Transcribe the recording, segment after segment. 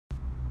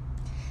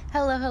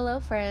Hello,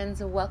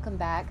 friends. Welcome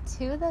back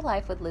to the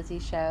Life with Lizzie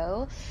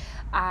show.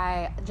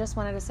 I just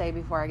wanted to say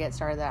before I get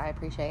started that I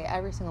appreciate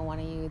every single one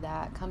of you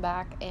that come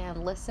back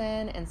and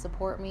listen and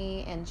support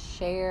me and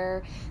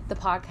share the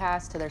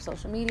podcast to their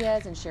social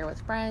medias and share with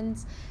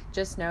friends.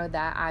 Just know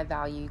that I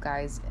value you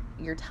guys,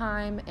 your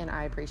time, and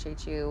I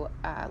appreciate you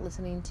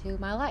listening to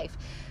my life.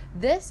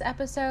 This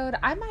episode,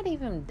 I might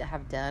even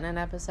have done an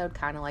episode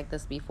kind of like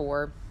this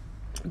before,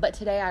 but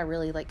today I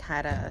really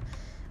had a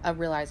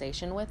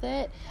realization with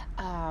it,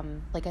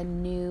 like a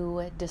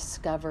new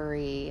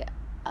discovery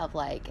of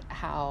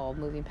how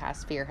moving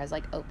past fear has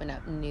opened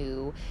up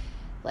new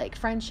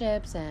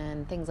friendships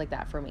and things like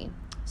that for me.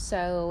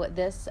 So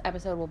this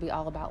episode will be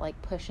all about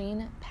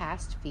pushing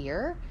past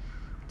fear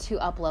to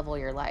up level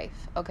your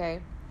life. Okay.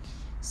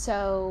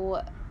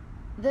 So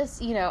this,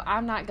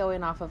 I'm not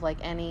going off of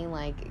any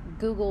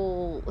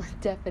Google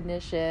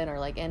definition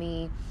or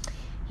any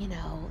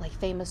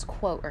famous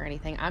quote or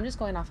anything. I'm just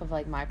going off of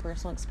my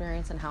personal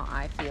experience and how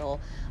I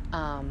feel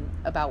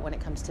about when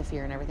it comes to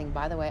fear and everything.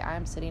 By the way, I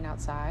am sitting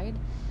outside.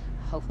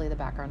 Hopefully the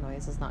background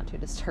noise is not too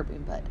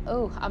disturbing, but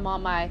I'm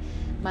on my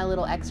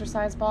little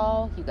exercise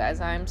ball. You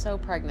guys, I'm so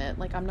pregnant.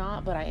 I'm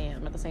not, but I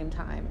am at the same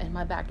time, and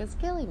my back is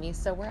killing me.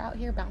 So we're out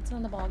here bouncing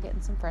on the ball,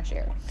 getting some fresh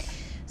air.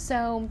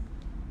 So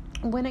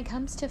when it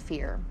comes to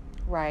fear,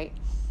 right?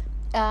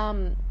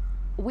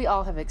 We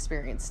all have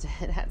experienced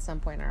it at some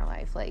point in our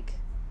life.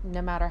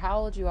 No matter how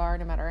old you are,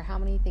 no matter how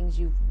many things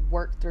you've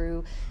worked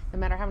through, no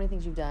matter how many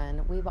things you've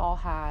done, we've all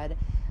had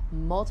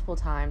multiple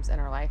times in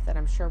our life that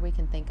I'm sure we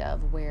can think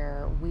of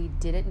where we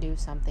didn't do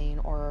something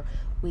or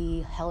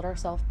we held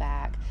ourselves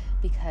back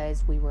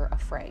because we were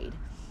afraid.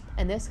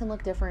 And this can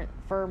look different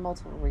for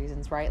multiple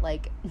reasons, right?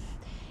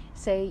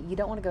 Say you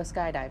don't want to go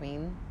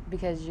skydiving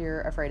because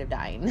you're afraid of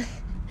dying.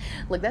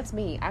 Look, that's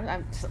me.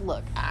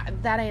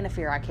 That ain't a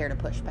fear I care to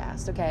push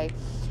past, okay?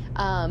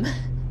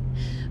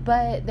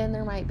 But then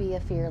there might be a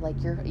fear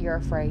you're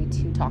afraid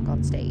to talk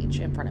on stage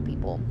in front of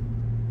people.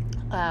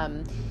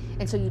 And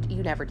so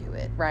you never do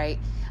it, right?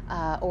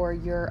 Or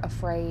you're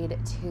afraid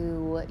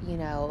to,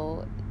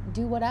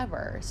 do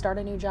whatever, start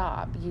a new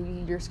job.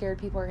 You're scared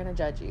people are going to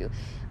judge you.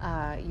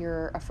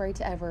 You're afraid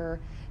to ever,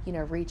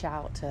 reach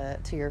out to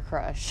your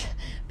crush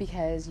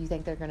because you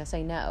think they're going to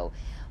say no.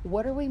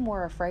 What are we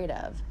more afraid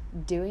of,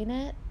 doing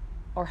it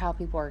or how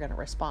people are going to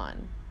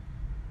respond?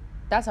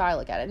 That's how I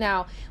look at it.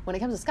 Now, when it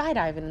comes to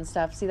skydiving and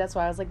stuff, see, that's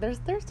why I was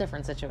there's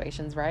different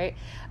situations, right?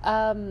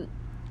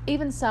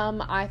 Even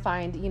some I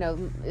find,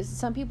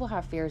 some people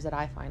have fears that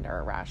I find are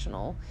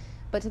irrational,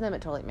 but to them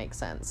it totally makes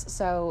sense.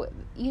 So,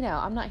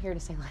 I'm not here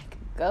to say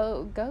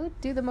go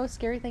do the most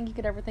scary thing you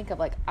could ever think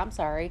of. I'm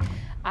sorry,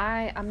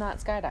 I'm not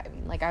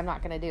skydiving. I'm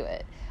not going to do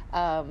it.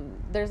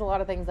 There's a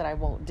lot of things that I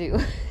won't do,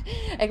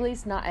 at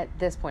least not at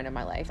this point in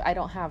my life. I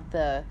don't have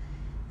the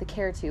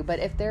care to, but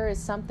if there is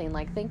something,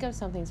 think of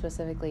something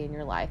specifically in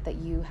your life that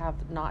you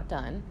have not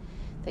done,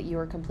 that you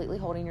are completely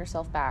holding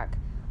yourself back,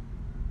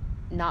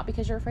 not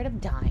because you're afraid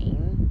of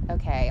dying,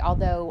 okay,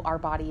 although our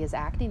body is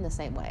acting the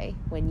same way.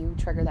 When you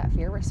trigger that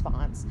fear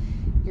response,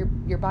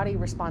 your body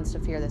responds to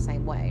fear the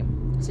same way,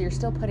 so you're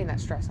still putting that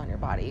stress on your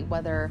body,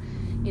 whether,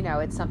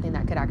 it's something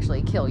that could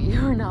actually kill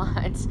you or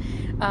not.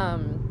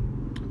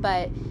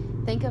 But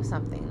think of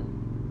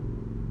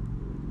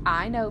something.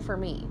 I know for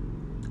me,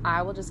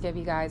 I will just give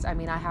you guys, I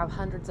have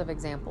hundreds of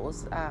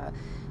examples,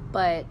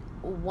 but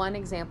one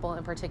example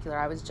in particular,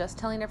 I was just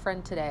telling a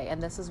friend today,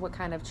 and this is what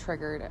kind of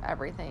triggered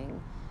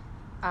everything,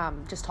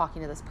 just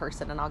talking to this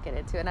person, and I'll get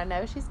into it, and I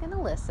know she's going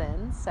to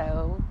listen,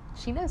 so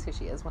she knows who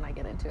she is when I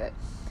get into it,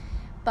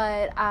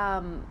 but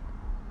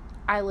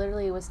I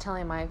literally was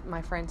telling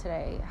my friend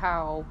today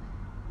how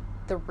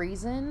the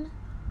reason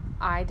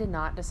I did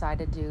not decide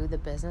to do the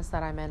business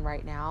that I'm in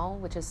right now,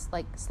 which is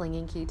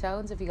slinging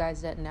ketones, if you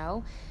guys didn't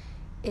know,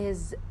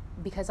 is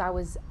because I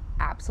was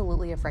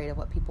absolutely afraid of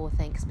what people would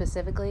think,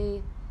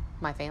 specifically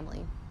my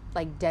family,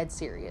 dead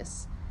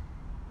serious,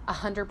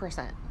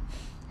 100%.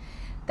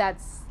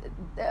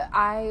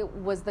 I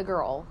was the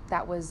girl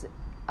that was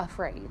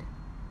afraid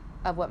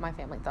of what my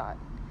family thought.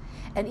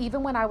 And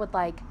even when I would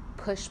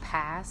push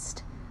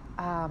past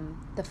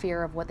the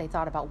fear of what they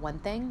thought about one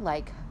thing,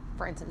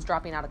 for instance,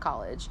 dropping out of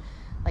college,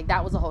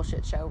 that was a whole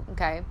shit show,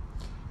 okay?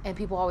 And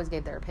people always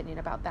gave their opinion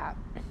about that.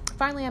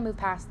 Finally, I moved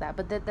past that,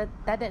 but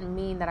that didn't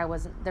mean that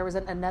there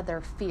wasn't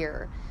another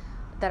fear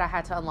that I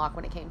had to unlock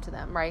when it came to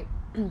them, right?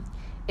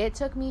 It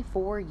took me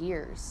 4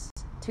 years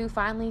to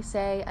finally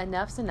say,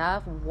 enough's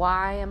enough.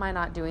 Why am I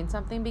not doing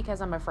something? Because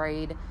I'm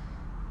afraid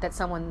that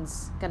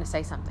someone's going to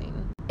say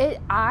something.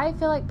 I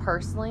feel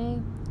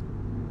personally,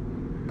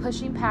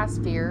 pushing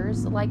past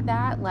fears like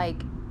that,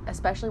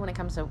 especially when it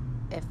comes to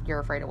if you're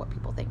afraid of what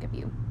people think of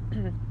you,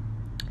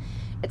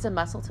 it's a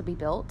muscle to be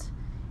built.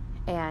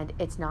 And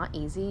it's not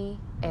easy,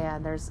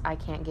 and I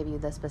can't give you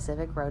the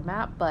specific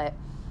roadmap, but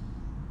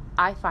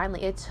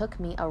it took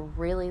me a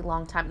really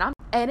long time.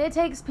 And it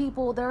takes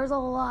people, there's a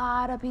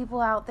lot of people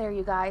out there,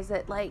 you guys,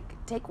 that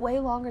take way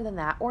longer than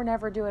that or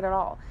never do it at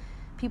all.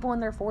 People in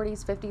their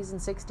 40s, 50s, and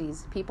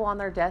 60s, people on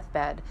their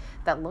deathbed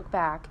that look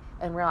back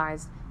and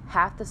realize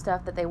half the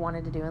stuff that they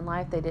wanted to do in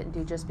life, they didn't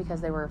do just because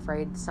they were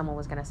afraid someone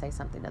was going to say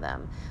something to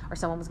them, or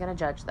someone was going to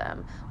judge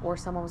them, or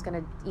someone was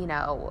going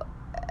to,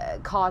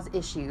 cause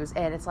issues.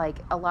 And it's like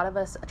a lot of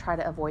us try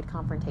to avoid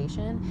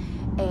confrontation.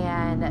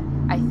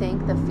 And I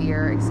think the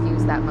fear,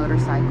 excuse that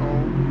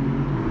motorcycle.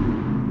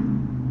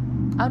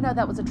 Oh no,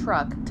 that was a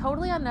truck.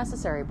 Totally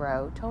unnecessary,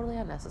 bro. Totally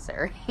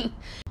unnecessary.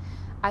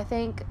 I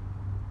think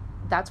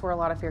that's where a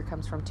lot of fear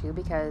comes from too,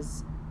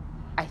 because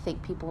I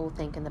think people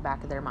think in the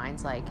back of their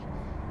minds, like,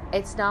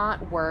 it's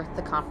not worth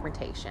the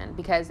confrontation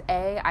because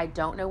A, I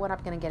don't know what I'm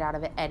going to get out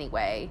of it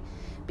anyway.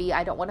 B,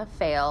 I don't want to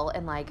fail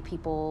and like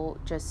people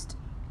just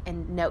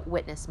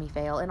witness me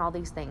fail and all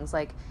these things.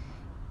 Like,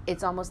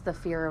 it's almost the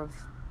fear of,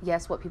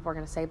 yes, what people are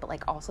going to say, but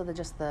like also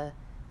the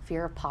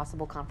fear of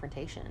possible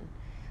confrontation.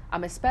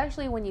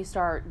 Especially when you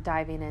start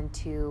diving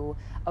into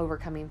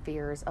overcoming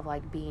fears of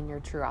like being your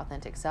true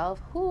authentic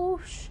self.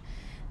 Whoosh,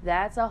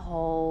 that's a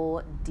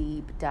whole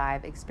deep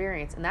dive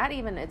experience. And that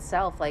even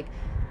itself, like,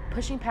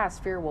 pushing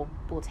past fear will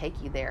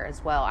take you there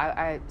as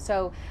well.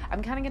 So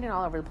I'm kind of getting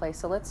all over the place.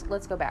 So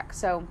let's go back.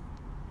 So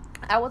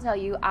I will tell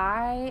you,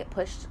 I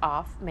pushed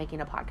off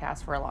making a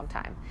podcast for a long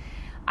time.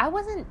 I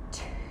wasn't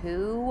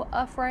too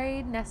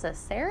afraid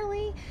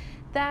necessarily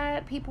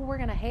that people were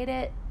going to hate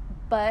it,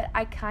 but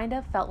I kind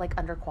of felt like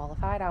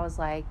underqualified. I was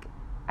like,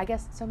 I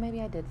guess, so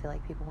maybe I did feel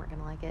like people weren't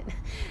going to like it.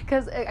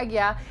 Because,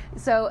 yeah.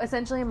 So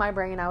essentially in my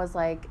brain, I was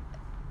like,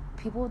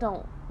 people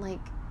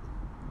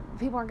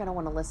aren't going to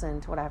want to listen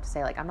to what I have to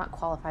say. Like, I'm not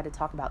qualified to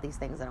talk about these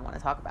things that I want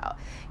to talk about.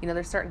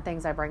 There's certain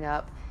things I bring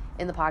up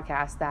in the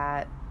podcast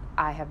that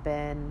I have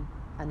been,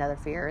 another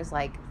fear is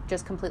like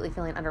just completely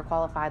feeling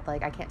underqualified.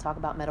 Like, I can't talk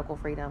about medical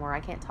freedom, or I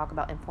can't talk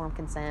about informed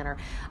consent, or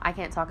I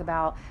can't talk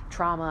about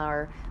trauma,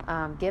 or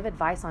give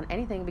advice on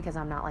anything because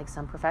I'm not like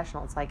some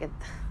professional. It's like,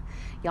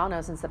 y'all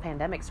know since the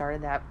pandemic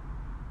started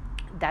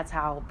that's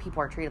how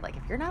people are treated. Like,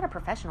 if you're not a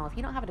professional, if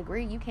you don't have a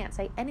degree, you can't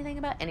say anything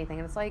about anything.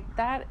 And it's like,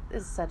 that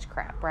is such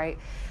crap, right?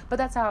 But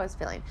that's how I was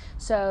feeling.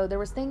 So there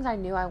was things I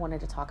knew I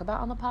wanted to talk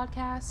about on the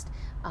podcast,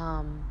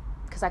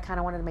 because I kind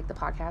of wanted to make the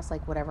podcast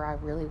like whatever I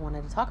really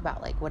wanted to talk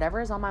about. Like, whatever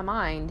is on my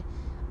mind,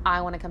 I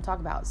want to come talk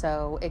about.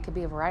 So it could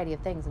be a variety of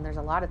things. And there's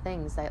a lot of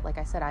things that, like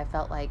I said, I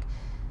felt like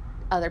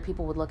other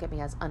people would look at me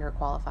as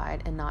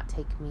underqualified and not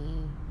take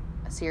me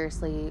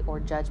seriously or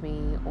judge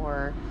me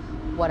or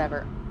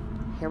whatever.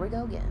 Here we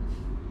go again.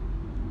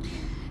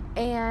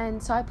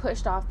 And so I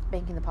pushed off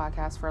making the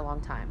podcast for a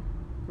long time,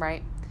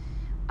 right?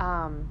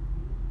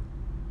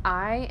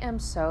 I am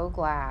so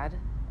glad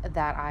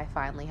that I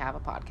finally have a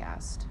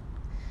podcast.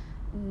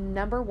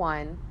 Number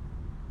one,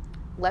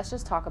 let's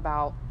just talk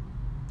about,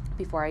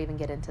 before I even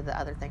get into the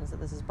other things that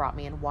this has brought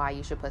me and why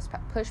you should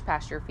push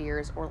past your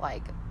fears or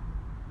like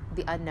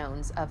the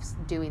unknowns of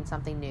doing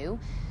something new,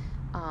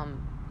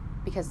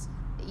 because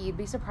you'd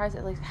be surprised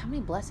at like how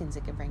many blessings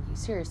it can bring you.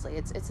 Seriously,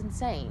 it's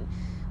insane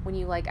when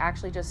you like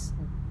actually just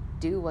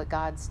do what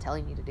God's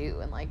telling you to do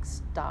and like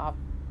stop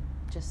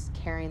just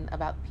caring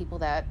about people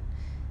that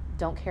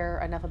don't care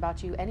enough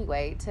about you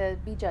anyway to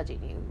be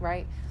judging you,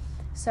 right?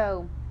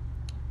 So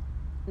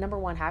number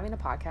one, having a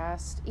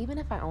podcast, even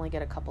if I only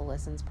get a couple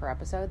listens per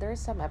episode, there's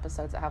some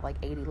episodes that have like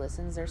 80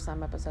 listens. There's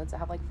some episodes that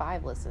have like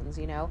 5 listens,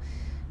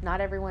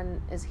 Not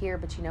everyone is here,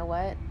 but you know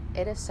what?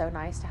 It is so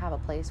nice to have a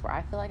place where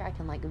I feel like I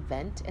can like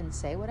vent and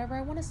say whatever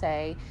I want to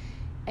say.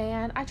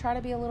 And I try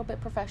to be a little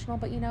bit professional,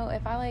 but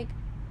if I like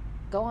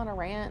go on a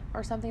rant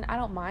or something, I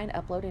don't mind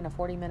uploading a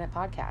 40-minute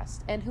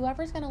podcast. And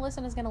whoever's going to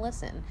listen is going to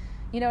listen.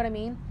 You know what I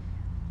mean?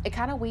 It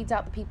kind of weeds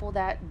out the people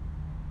that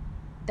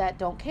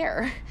don't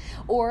care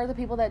or the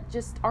people that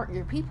just aren't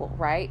your people,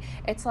 right?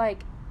 It's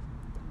like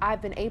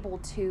I've been able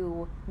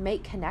to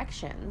make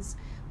connections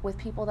with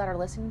people that are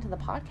listening to the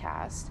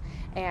podcast.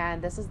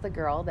 And this is the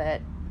girl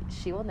that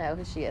she will know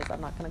who she is.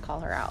 I'm not going to call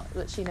her out,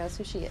 but she knows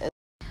who she is.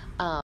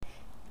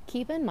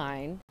 Keep in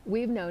mind,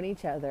 we've known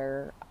each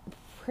other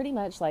pretty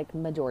much like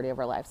majority of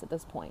our lives at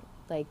this point.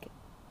 Like,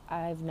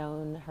 I've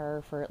known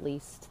her for at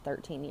least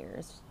 13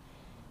 years.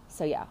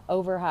 So yeah,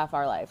 over half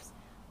our lives.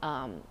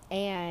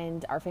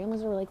 And our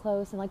families are really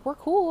close and like we're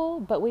cool,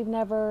 but we've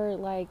never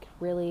like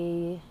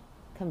really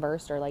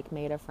conversed or like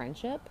made a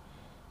friendship,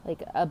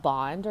 like a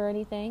bond or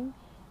anything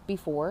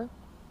before.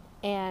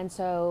 And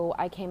so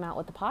I came out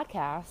with the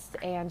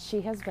podcast, and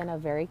she has been a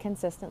very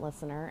consistent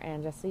listener.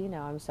 And just so you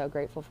know, I'm so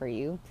grateful for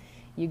you.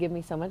 You give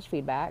me so much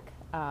feedback,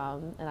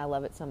 and I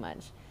love it so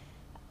much.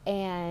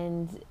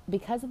 And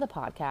because of the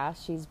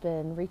podcast, she's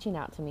been reaching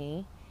out to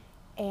me.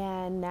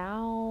 And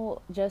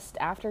now, just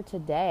after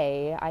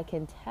today, I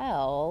can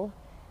tell,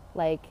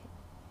 like,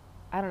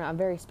 I don't know, I'm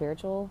very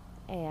spiritual,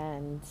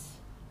 and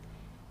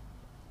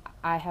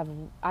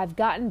I've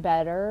gotten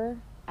better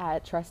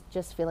at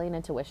just feeling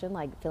intuition,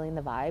 like feeling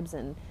the vibes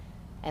and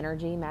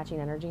energy, matching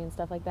energy and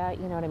stuff like that,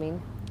 you know what I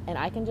mean? And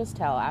I can just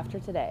tell after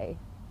today,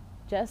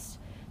 just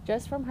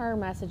from her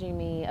messaging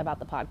me about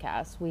the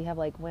podcast, we have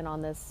like went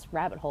on this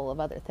rabbit hole of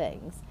other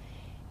things,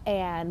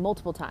 and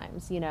multiple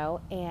times,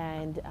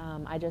 and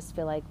I just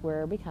feel like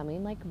we're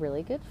becoming like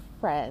really good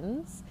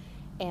friends.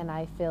 And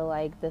I feel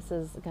like this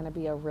is going to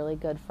be a really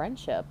good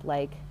friendship,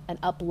 like an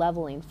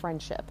up-leveling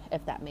friendship,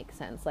 if that makes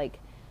sense. Like,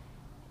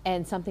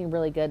 and something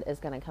really good is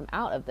going to come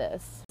out of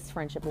this. This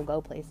friendship will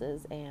go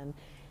places, and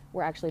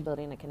we're actually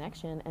building a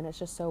connection. And it's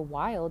just so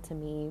wild to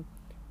me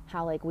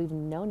how, like, we've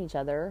known each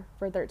other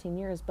for 13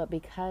 years, but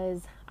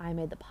because I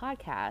made the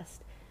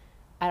podcast,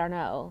 I don't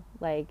know,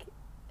 like,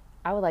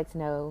 I would like to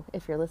know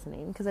if you're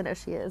listening, because I know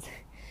she is.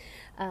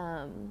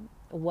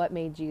 What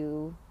made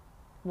you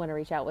want to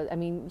reach out with? I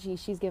mean,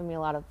 she's given me a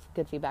lot of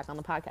good feedback on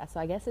the podcast, so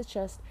I guess it's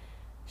just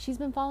she's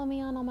been following me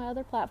on all my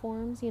other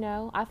platforms. You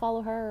know, I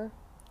follow her,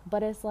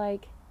 but it's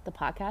like the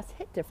podcast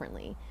hit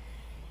differently,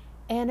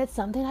 and it's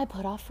something I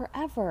put off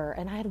forever,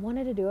 and I had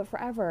wanted to do it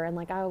forever, and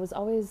like I was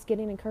always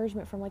getting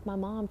encouragement from like my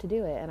mom to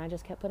do it, and I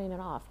just kept putting it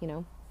off. You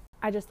know,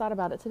 I just thought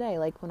about it today,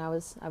 like when I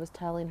was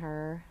telling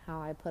her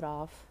how I put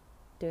off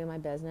doing my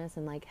business,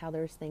 and like how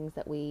there's things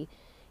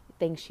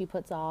she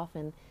puts off,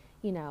 and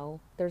you know,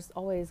 there's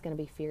always going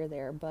to be fear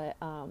there, but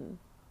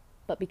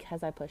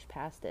because I pushed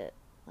past it,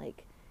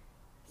 like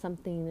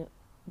something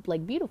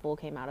like beautiful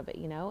came out of it,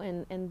 you know,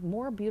 and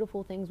more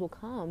beautiful things will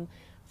come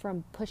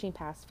from pushing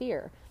past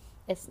fear.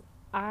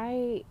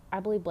 I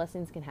believe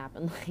blessings can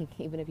happen, like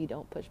even if you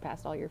don't push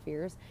past all your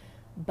fears,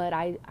 but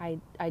I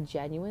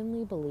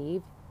genuinely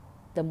believe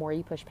the more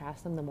you push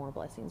past them, the more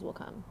blessings will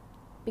come,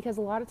 because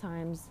a lot of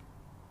times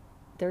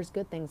there's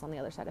good things on the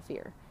other side of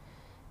fear.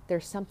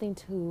 There's something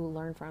to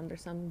learn from.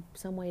 There's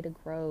some way to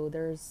grow.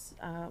 There's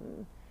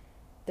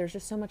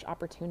just so much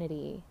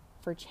opportunity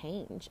for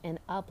change and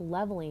up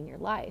leveling your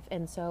life.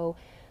 And so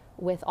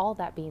with all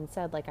that being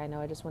said, like I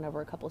know I just went over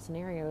a couple of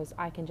scenarios,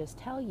 I can just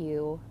tell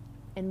you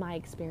in my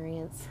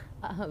experience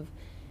of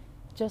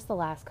just the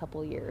last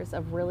couple of years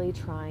of really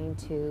trying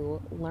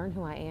to learn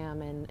who I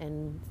am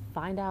and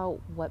find out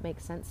what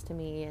makes sense to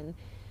me.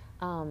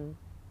 And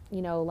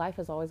you know, life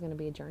is always going to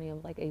be a journey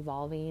of like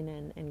evolving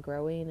and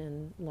growing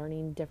and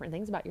learning different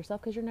things about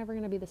yourself, because you're never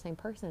going to be the same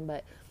person.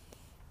 But,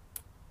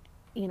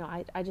 you know,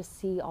 I just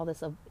see all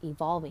this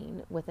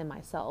evolving within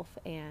myself,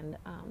 and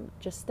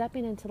just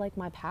stepping into like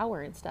my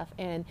power and stuff.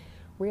 And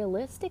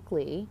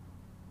realistically,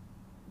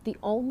 the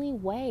only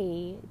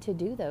way to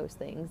do those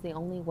things, the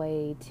only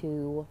way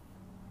to,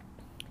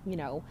 you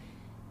know,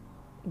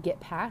 get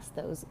past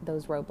those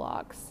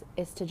roadblocks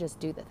is to just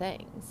do the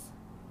things,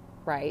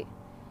 right?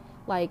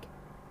 Like,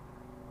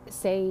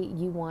 say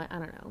you want to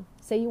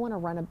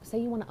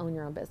own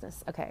your own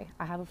business. Okay,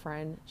 I have a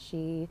friend,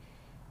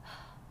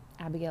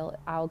 Abigail,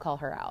 I'll call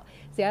her out.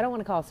 See, I don't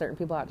want to call certain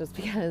people out just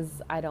because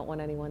I don't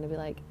want anyone to be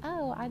like,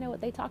 oh, I know what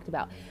they talked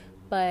about.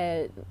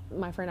 But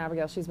my friend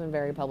Abigail, she's been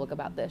very public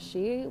about this.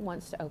 She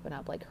wants to open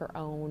up like her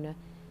own,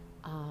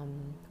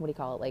 what do you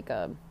call it? Like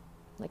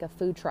a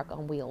food truck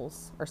on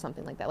wheels or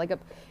something like that. Like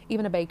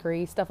even a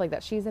bakery, stuff like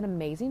that. She's an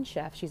amazing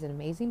chef. She's an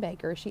amazing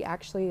baker. She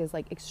actually is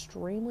like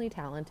extremely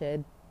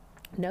talented.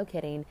 No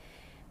kidding.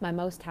 My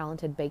most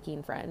talented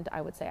baking friend, I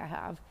would say I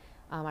have.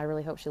 I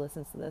really hope she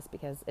listens to this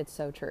because it's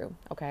so true.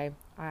 Okay.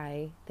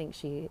 I think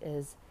she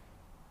is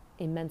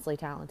immensely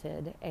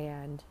talented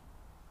and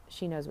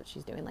she knows what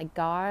she's doing. Like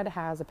God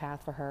has a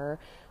path for her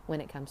when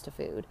it comes to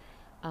food.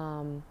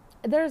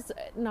 There's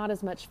not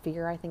as much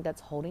fear, I think, that's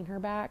holding her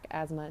back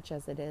as much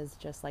as it is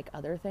just like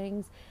other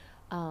things.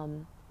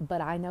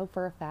 But I know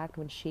for a fact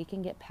when she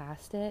can get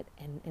past it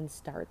and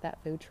start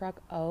that food truck,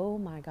 oh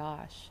my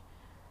gosh,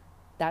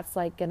 that's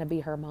like going to be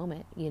her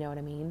moment. You know what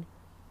I mean?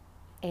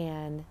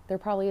 And there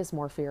probably is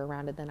more fear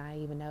around it than I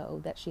even know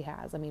that she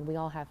has. I mean, we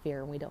all have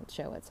fear and we don't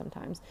show it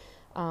sometimes.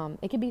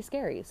 It can be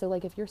scary. So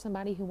like if you're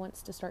somebody who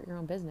wants to start your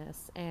own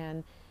business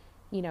and,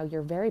 you know,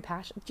 you're very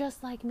passionate,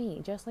 just like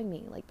me,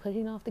 like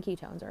putting off the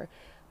ketones or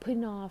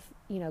putting off,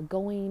 you know,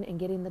 going and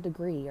getting the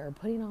degree or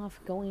putting off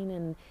going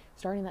and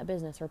starting that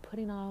business or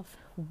putting off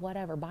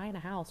whatever, buying a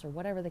house or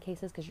whatever the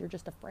case is, because you're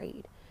just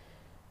afraid.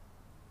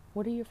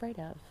 What are you afraid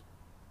of?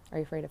 Are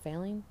you afraid of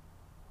failing?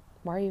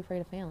 Why are you afraid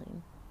of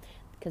failing?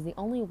 Because the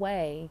only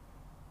way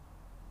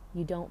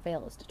you don't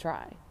fail is to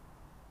try.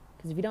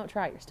 Because if you don't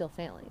try, you're still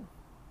failing.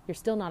 You're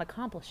still not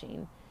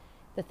accomplishing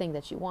the thing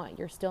that you want.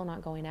 You're still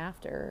not going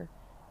after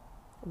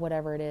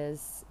whatever it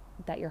is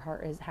that your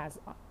heart has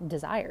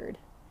desired.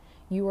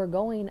 You are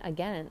going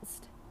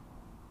against.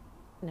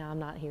 Now, I'm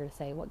not here to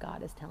say what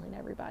God is telling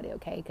everybody,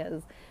 okay?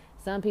 Because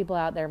some people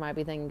out there might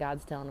be thinking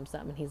God's telling them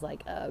something. And he's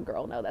like,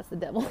 girl, no, that's the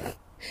devil.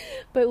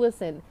 But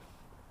listen,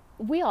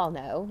 we all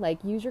know,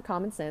 like, use your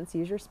common sense,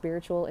 use your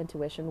spiritual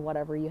intuition,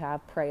 whatever you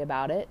have, pray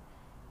about it.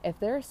 If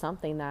there's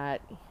something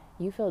that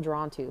you feel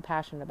drawn to,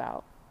 passionate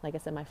about, like I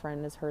said, my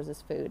friend hers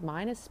is food.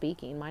 Mine is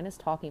speaking, mine is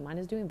talking, mine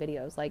is doing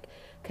videos, like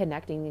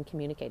connecting and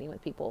communicating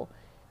with people.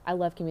 I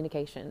love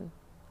communication.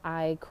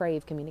 I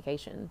crave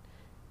communication.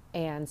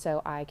 And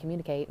so I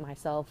communicate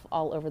myself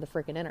all over the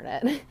freaking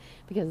internet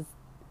because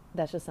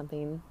that's just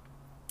something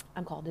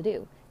I'm called to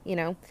do, you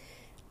know?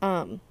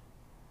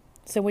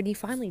 So when you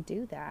finally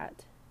do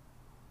that,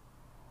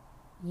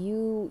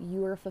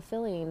 you are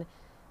fulfilling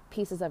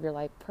pieces of your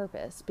life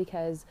purpose,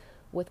 because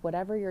with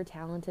whatever you're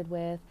talented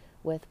with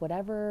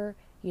whatever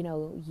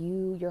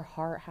your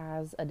heart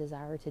has a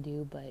desire to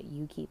do, but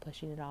you keep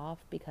pushing it off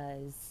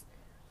because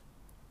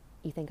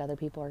you think other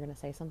people are going to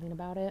say something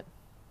about it,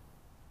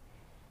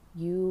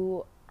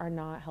 you are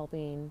not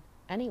helping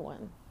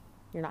anyone.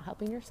 You're not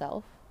helping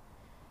yourself.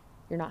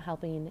 You're not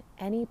helping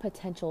any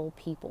potential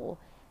people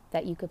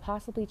that you could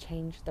possibly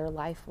change their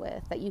life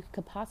with, that you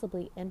could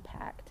possibly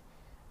impact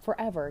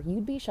forever.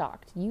 You'd be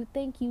shocked. You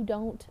think you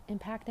don't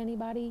impact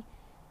anybody?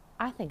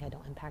 I think I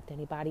don't impact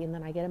anybody. And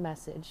then I get a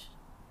message.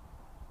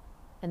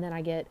 And then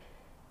I get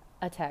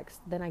a text.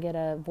 Then I get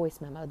a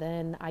voice memo.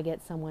 Then I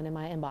get someone in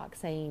my inbox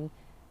saying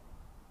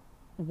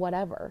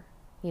whatever.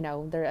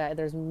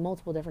 There's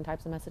multiple different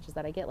types of messages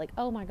that I get, like,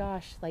 oh my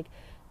gosh, like,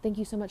 thank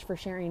you so much for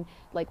sharing.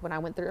 Like, when I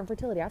went through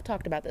infertility, I've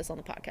talked about this on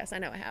the podcast. I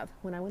know I have.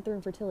 When I went through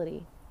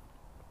infertility,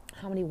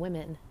 how many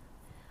women,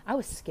 I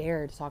was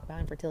scared to talk about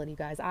infertility, you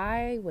guys.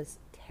 I was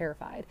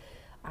terrified.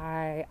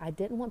 I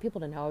didn't want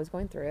people to know I was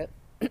going through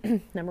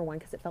it. Number one,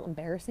 because it felt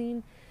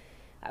embarrassing.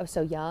 I was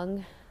so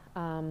young.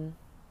 I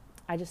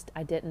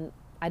didn't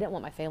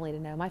want my family to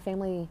know. My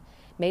family,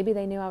 maybe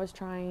they knew I was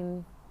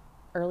trying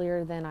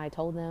earlier than I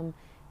told them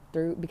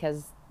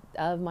because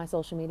of my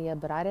social media,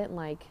 but I didn't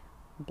like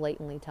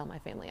blatantly tell my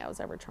family I was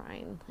ever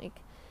trying. Like,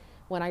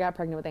 when I got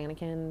pregnant with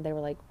Anakin, they were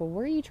like, well,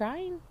 were you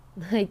trying?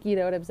 Like, you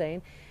know what I'm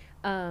saying?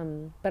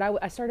 But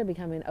I started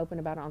becoming open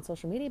about it on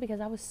social media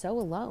because I was so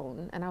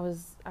alone, and I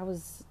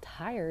was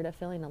tired of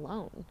feeling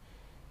alone.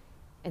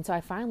 And so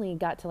I finally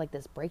got to like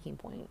this breaking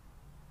point.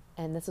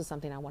 And this is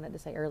something I wanted to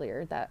say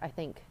earlier that I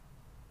think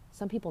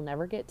some people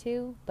never get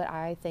to, but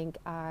I think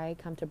I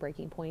come to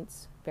breaking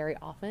points very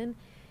often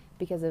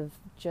because of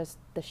just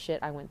the shit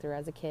I went through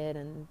as a kid,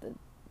 and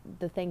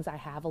the things I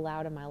have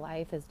allowed in my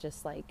life is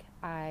just like,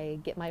 I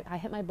hit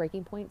my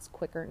breaking points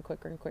quicker and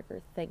quicker and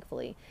quicker,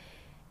 thankfully.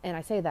 And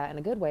I say that in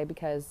a good way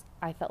because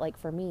I felt like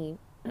for me,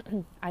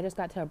 I just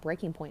got to a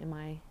breaking point in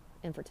my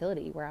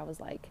infertility where I was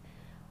like,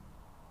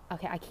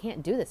 okay, I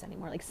can't do this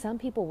anymore. Like, some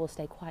people will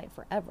stay quiet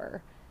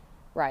forever,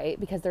 right?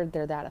 Because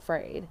they're that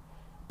afraid.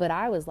 But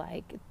I was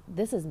like,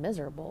 this is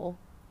miserable.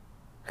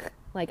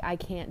 Like, I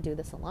can't do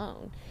this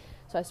alone.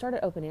 So I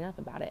started opening up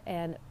about it.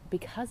 And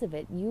because of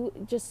it,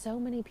 just so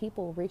many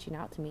people reaching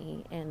out to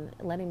me and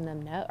letting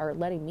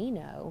me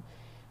know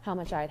how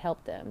much I had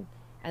helped them.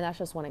 And that's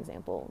just one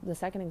example. The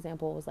second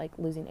example was like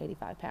losing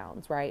 85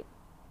 pounds, right?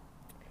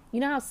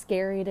 You know how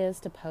scary it is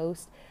to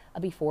post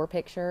a before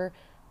picture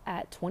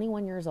at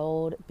 21 years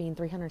old, being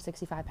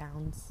 365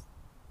 pounds?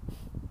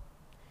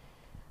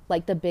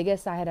 Like, the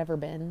biggest I had ever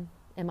been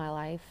in my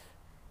life.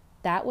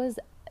 That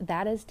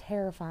is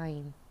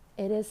terrifying.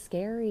 It is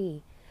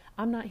scary.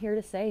 I'm not here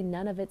to say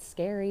none of it's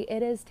scary.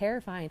 It is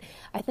terrifying.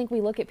 I think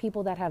we look at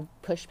people that have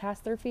pushed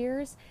past their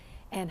fears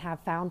and have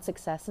found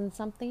success in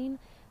something,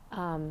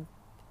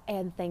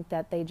 and think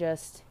that they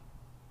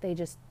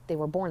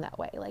were born that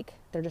way. Like,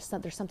 there's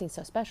something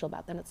so special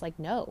about them. It's like,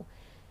 no.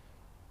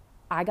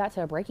 I got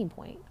to a breaking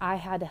point. I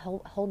had to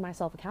hold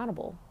myself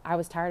accountable. I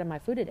was tired of my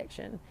food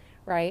addiction,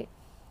 right?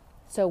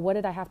 So what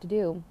did I have to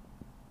do?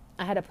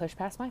 I had to push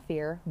past my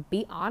fear,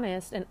 be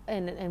honest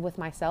and with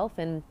myself,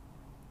 and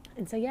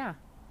say, yeah,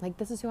 like,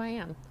 this is who I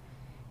am,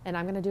 and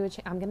I'm gonna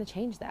I'm gonna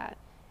change that.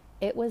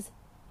 It was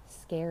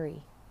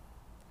scary.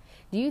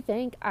 Do you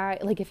think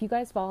if you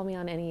guys follow me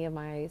on any of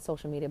my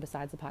social media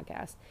besides the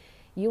podcast,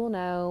 you will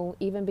know,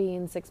 even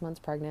being 6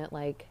 months pregnant,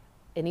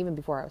 and even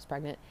before I was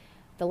pregnant,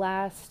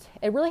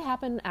 it really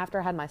happened after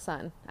I had my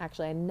son.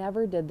 Actually, I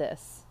never did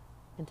this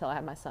until I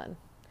had my son.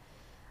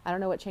 I don't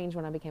know what changed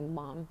when I became a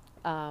mom.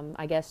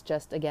 I guess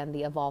just, again,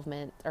 the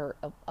evolving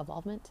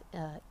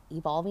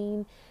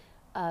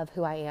of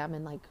who I am,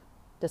 and like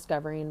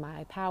discovering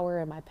my power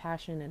and my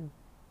passion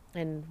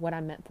and what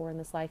I'm meant for in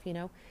this life,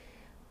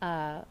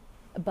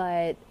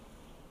 but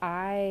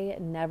I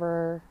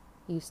never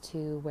used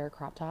to wear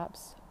crop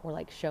tops or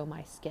like show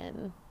my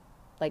skin.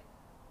 Like,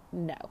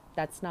 no,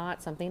 that's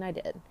not something I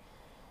did.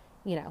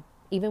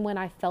 Even when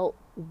I felt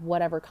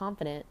whatever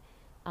confident,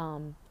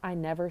 I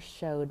never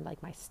showed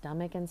like my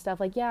stomach and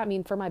stuff. Like, yeah, I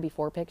mean, for my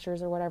before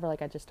pictures or whatever,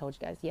 like I just told you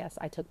guys, yes,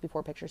 I took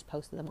before pictures,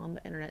 posted them on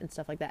the internet and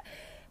stuff like that.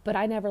 But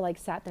I never like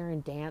sat there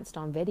and danced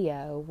on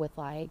video with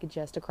like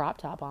just a crop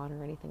top on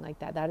or anything like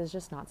that. That is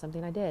just not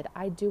something I did.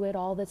 I do it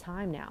all the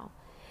time now.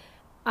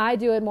 I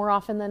do it more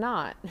often than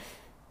not.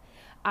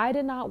 I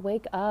did not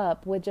wake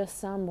up with just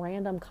some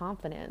random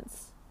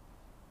confidence.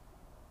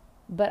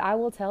 But I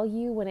will tell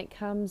you, when it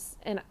comes,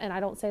 and I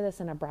don't say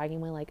this in a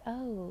bragging way, like,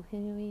 oh,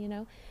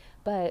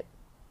 but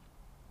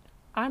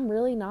I'm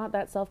really not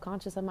that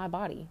self-conscious of my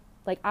body.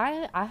 Like,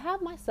 I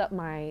have my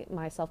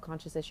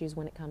self-conscious issues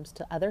when it comes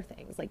to other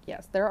things. Like,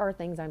 yes, there are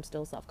things I'm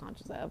still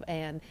self-conscious of,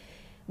 and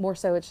more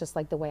so it's just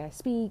like the way I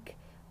speak,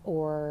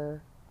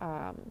 or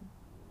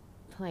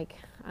like,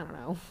 I don't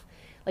know,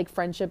 like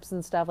friendships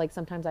and stuff. Like,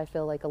 sometimes I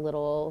feel like a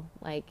little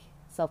like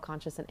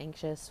self-conscious and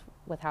anxious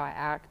with how I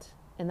act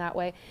in that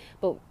way.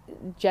 But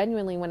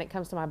genuinely, when it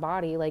comes to my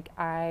body, like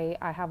I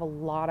have a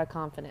lot of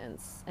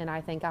confidence, and I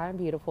think I'm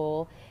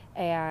beautiful.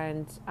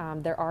 And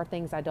there are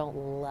things I don't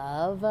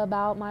love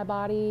about my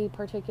body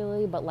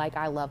particularly, but like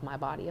I love my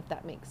body, if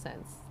that makes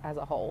sense, as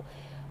a whole.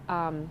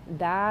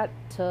 That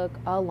took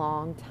a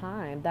long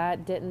time. I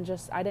didn't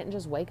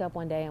just wake up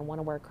one day and want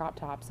to wear crop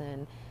tops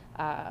and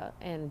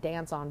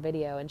dance on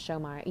video and show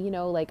my,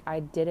 like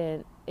it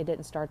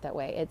didn't start that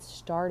way. It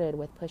started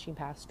with pushing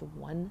past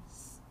one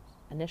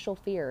initial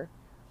fear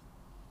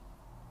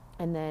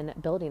and then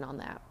building on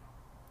that.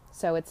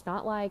 So it's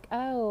not like,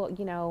 oh,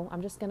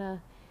 I'm just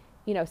gonna,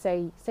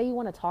 say you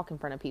want to talk in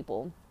front of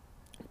people,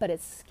 but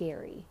it's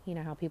scary. You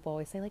know how people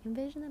always say, like,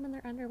 envision them in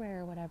their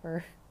underwear or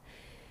whatever.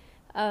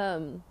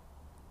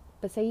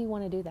 But say you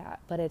want to do that,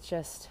 but it's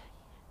just,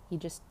 you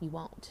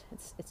won't.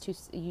 It's too,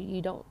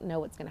 you don't know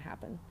what's going to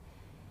happen.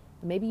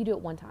 Maybe you do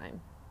it one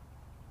time.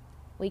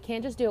 Well, you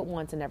can't just do it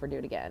once and never do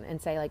it again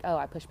and say like, oh,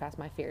 I pushed past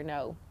my fear.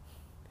 No,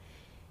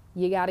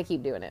 you got to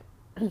keep doing it.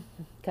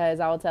 Because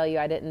I will tell you,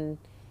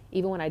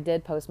 even when I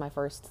did post my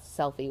first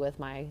selfie with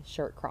my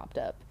shirt cropped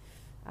up,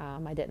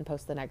 I didn't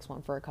post the next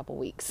one for a couple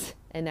weeks.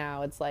 And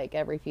now it's like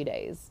every few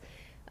days.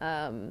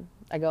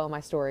 I go on my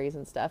stories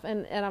and stuff.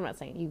 And I'm not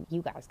saying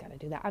you guys got to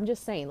do that. I'm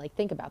just saying, like,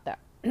 think about that.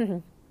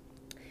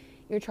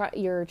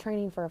 You're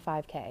training for a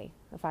 5K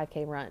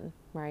run,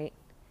 right?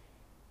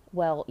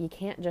 Well, you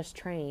can't just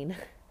train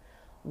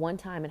one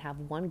time and have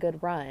one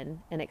good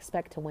run and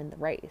expect to win the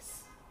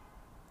race,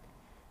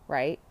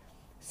 right?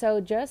 So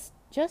just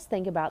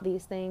think about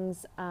these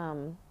things.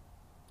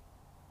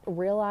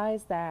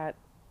 Realize that,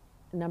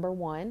 number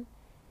one,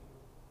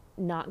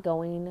 not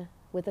going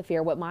with a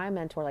fear. What my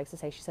mentor likes to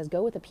say, she says,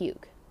 go with a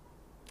puke.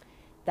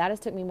 That has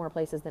took me more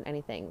places than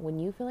anything. When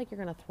you feel like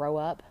you're going to throw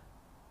up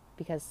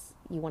because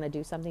you want to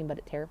do something but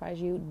it terrifies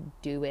you,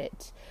 do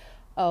it.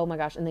 Oh my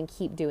gosh. And then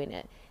keep doing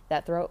it.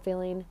 That throat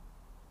feeling,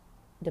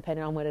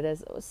 depending on what it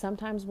is,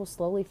 sometimes will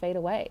slowly fade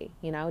away,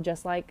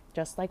 just like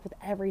with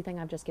everything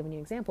I've just given you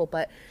an example.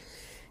 But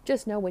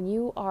just know when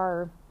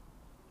you're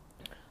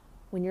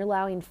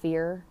allowing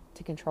fear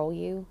to control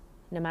you,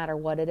 no matter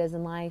what it is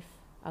in life,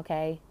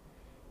 okay?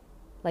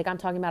 Like, I'm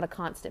talking about a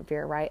constant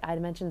fear, right? I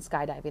mentioned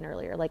skydiving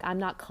earlier. Like, I'm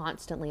not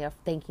constantly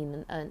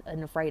thinking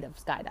and afraid of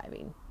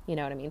skydiving. You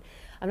know what I mean?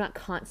 I'm not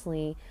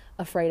constantly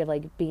afraid of,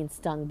 like, being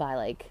stung by,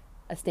 like,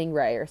 a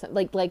stingray or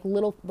something. Like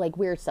little, like,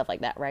 weird stuff like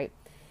that, right?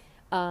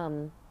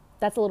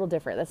 That's a little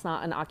different. That's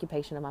not an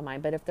occupation of my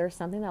mind. But if there's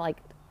something that, like,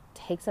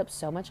 takes up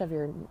so much of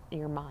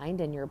your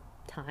mind and your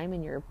time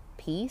and your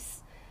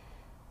peace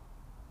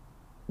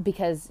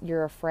because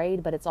you're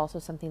afraid, but it's also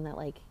something that,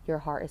 like, your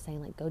heart is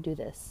saying, like, go do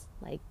this.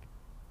 Like,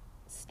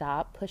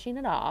 stop pushing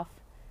it off.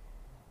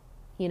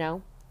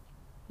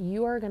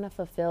 You are going to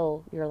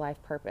fulfill your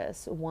life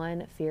purpose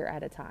one fear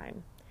at a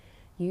time.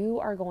 You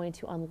are going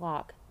to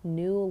unlock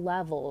new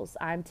levels.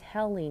 I'm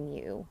telling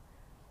you,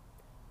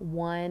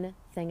 one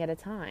thing at a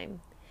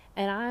time.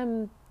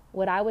 And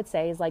what I would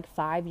say is like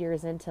 5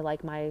 years into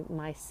like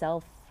my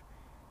self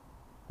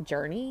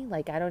journey.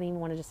 Like, I don't even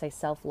want to just say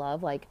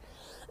self-love, like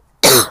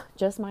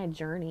just my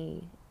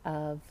journey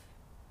of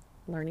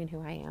learning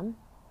who I am.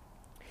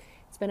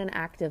 It's been an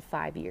active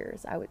 5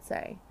 years, I would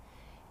say.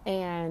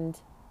 And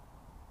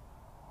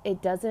you're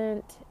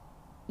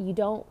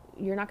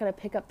not going to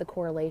pick up the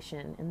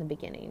correlation in the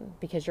beginning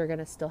because you're going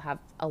to still have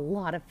a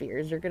lot of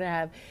fears. You're going to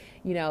have,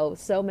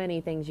 so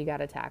many things you got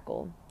to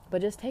tackle.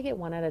 But just take it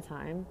one at a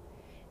time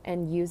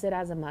and use it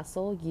as a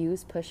muscle.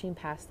 Use pushing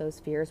past those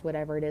fears,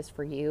 whatever it is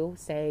for you.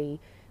 Say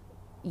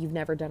you've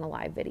never done a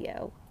live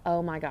video.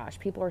 Oh my gosh,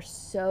 people are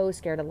so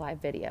scared of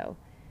live video.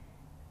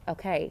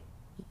 Okay,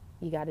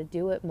 you got to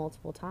do it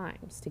multiple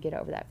times to get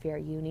over that fear.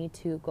 You need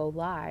to go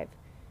live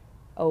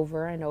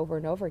over and over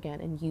and over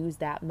again and use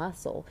that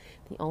muscle.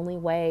 The only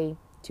way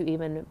to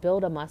even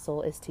build a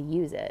muscle is to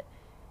use it.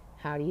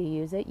 How do you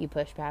use it? You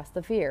push past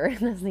the fear.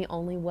 That's the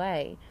only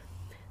way.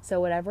 So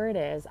whatever it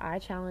is, I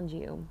challenge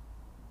you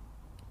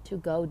to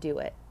go do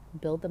it.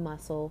 Build the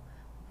muscle,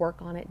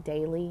 work on it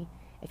daily.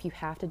 If you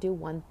have to do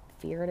one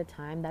fear at a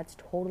time, that's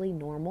totally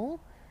normal.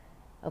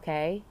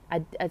 Okay?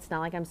 It's not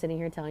like I'm sitting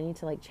here telling you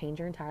to like change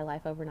your entire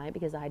life overnight,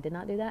 because I did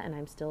not do that, and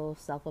I'm still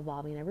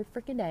self-evolving every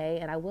freaking day,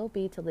 and I will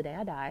be till the day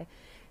I die.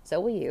 So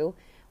will you.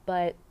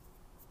 But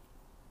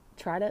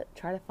try to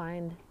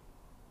find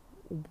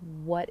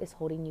what is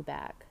holding you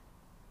back,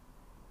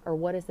 or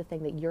what is the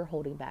thing that you're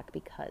holding back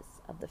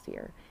because of the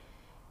fear.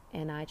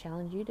 And I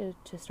challenge you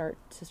to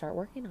start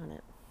working on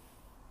it.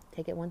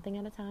 Take it one thing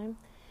at a time.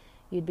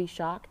 You'd be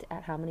shocked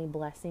at how many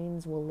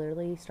blessings will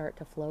literally start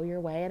to flow your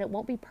way. And it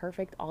won't be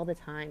perfect all the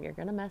time. You're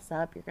going to mess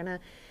up. You're going to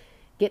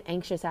get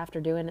anxious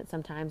after doing it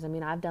sometimes. I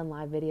mean, I've done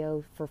live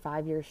video for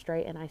 5 years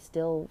straight, and I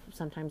still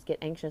sometimes get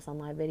anxious on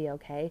live video,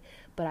 okay?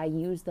 But I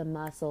use the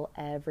muscle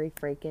every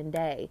freaking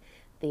day.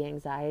 The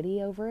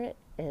anxiety over it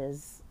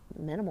is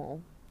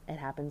minimal. It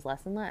happens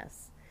less and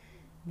less.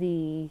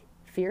 The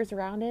fears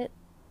around it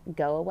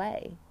go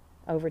away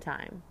over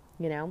time,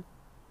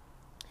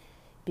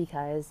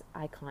 because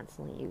I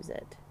constantly use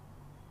it.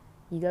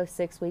 You go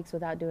 6 weeks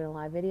without doing a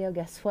live video,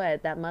 guess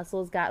what? That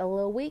muscle's got a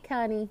little weak,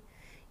 honey.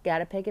 Got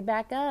to pick it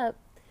back up.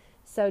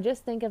 So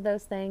just think of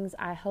those things.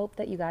 I hope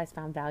that you guys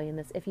found value in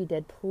this. If you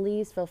did,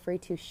 please feel free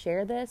to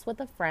share this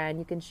with a friend.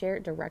 You can share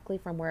it directly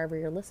from wherever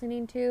you're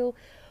listening to,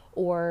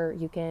 or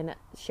you can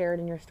share it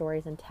in your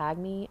stories and tag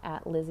me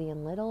at Lizzy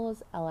and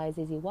Littles,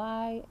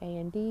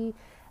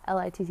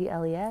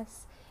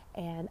 LizzyandLittles.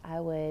 And I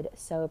would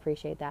so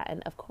appreciate that.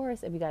 And of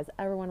course, if you guys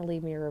ever want to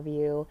leave me a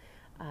review,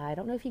 I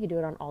don't know if you could do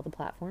it on all the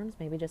platforms,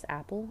 maybe just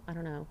Apple, I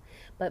don't know.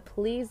 But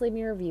please leave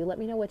me a review. Let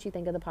me know what you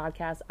think of the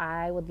podcast.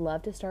 I would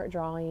love to start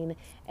drawing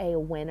a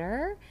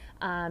winner,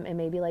 and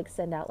maybe like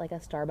send out like a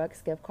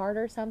Starbucks gift card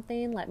or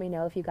something. Let me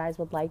know if you guys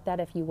would like that.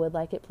 If you would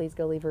like it, please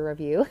go leave a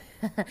review.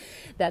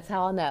 That's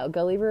how I'll know.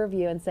 Go leave a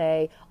review and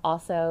say,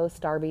 also,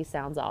 Starby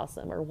sounds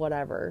awesome, or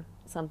whatever,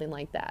 something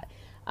like that.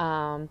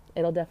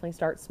 It'll definitely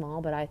start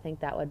small, but I think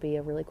that would be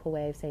a really cool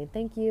way of saying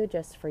thank you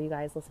just for you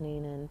guys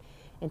listening and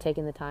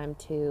taking the time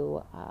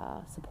to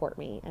support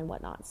me and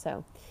whatnot.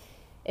 So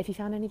if you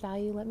found any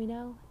value, let me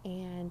know,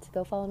 and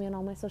go follow me on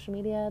all my social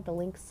media. The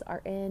links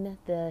are in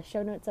the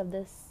show notes of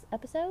this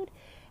episode,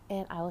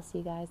 and I will see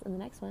you guys in the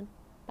next one.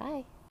 Bye.